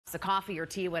of coffee or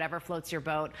tea, whatever floats your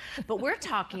boat. But we're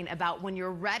talking about when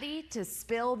you're ready to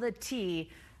spill the tea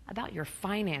about your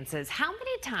finances. How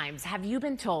many times have you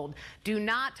been told, do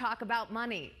not talk about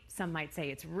money? Some might say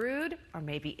it's rude or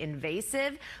maybe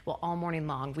invasive. Well, all morning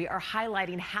long, we are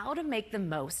highlighting how to make the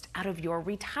most out of your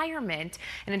retirement.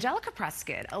 And Angelica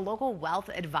Prescod, a local wealth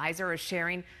advisor, is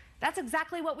sharing that's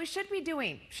exactly what we should be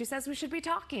doing. She says we should be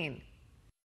talking.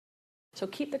 So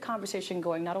keep the conversation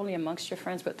going, not only amongst your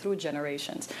friends, but through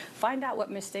generations. Find out what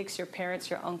mistakes your parents,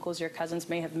 your uncles, your cousins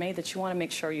may have made that you want to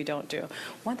make sure you don't do.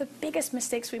 One of the biggest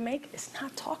mistakes we make is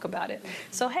not talk about it.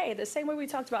 So, hey, the same way we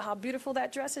talked about how beautiful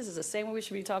that dress is the same way we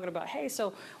should be talking about, hey,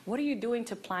 so what are you doing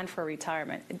to plan for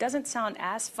retirement? It doesn't sound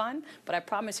as fun, but I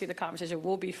promise you the conversation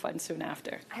will be fun soon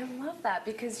after. I love that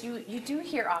because you do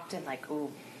hear often like, ooh,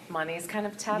 money's kind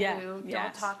of taboo. Yeah, don't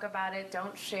yes. talk about it.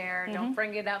 Don't share. Don't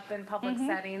bring it up in public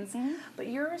settings. But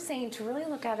you're saying to really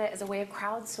look at it as a way of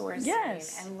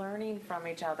crowdsourcing and learning from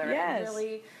each other. Yes. And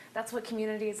really, that's what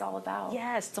community is all about.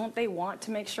 Yes. Don't they want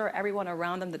to make sure everyone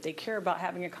around them that they care about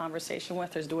having a conversation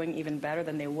with is doing even better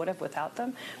than they would have without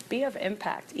them? Be of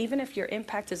impact, even if your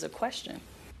impact is a question.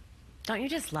 Don't you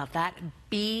just love that?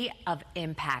 Be of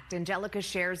impact. Angelica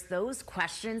shares those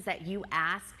questions that you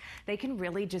ask. They can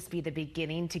really just be the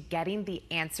beginning to getting the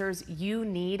answers you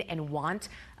need and want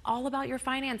all about your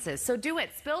finances. So do it.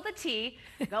 Spill the tea.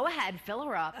 Go ahead, fill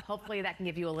her up. Hopefully that can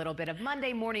give you a little bit of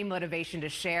Monday morning motivation to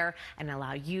share and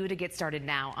allow you to get started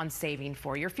now on saving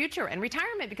for your future and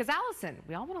retirement. Because Allison,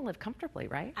 we all want to live comfortably,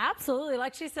 right? Absolutely.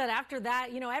 Like she said, after that,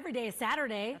 every day is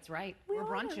Saturday. That's right. We're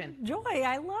brunching. Joy,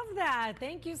 I love that.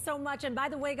 Thank you so much. And by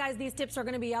the way, guys, these tips are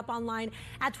going to be up online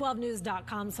at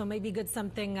 12news.com. So maybe good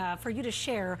something for you to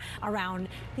share around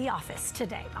the office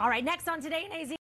today. All right, next on Today in AZ.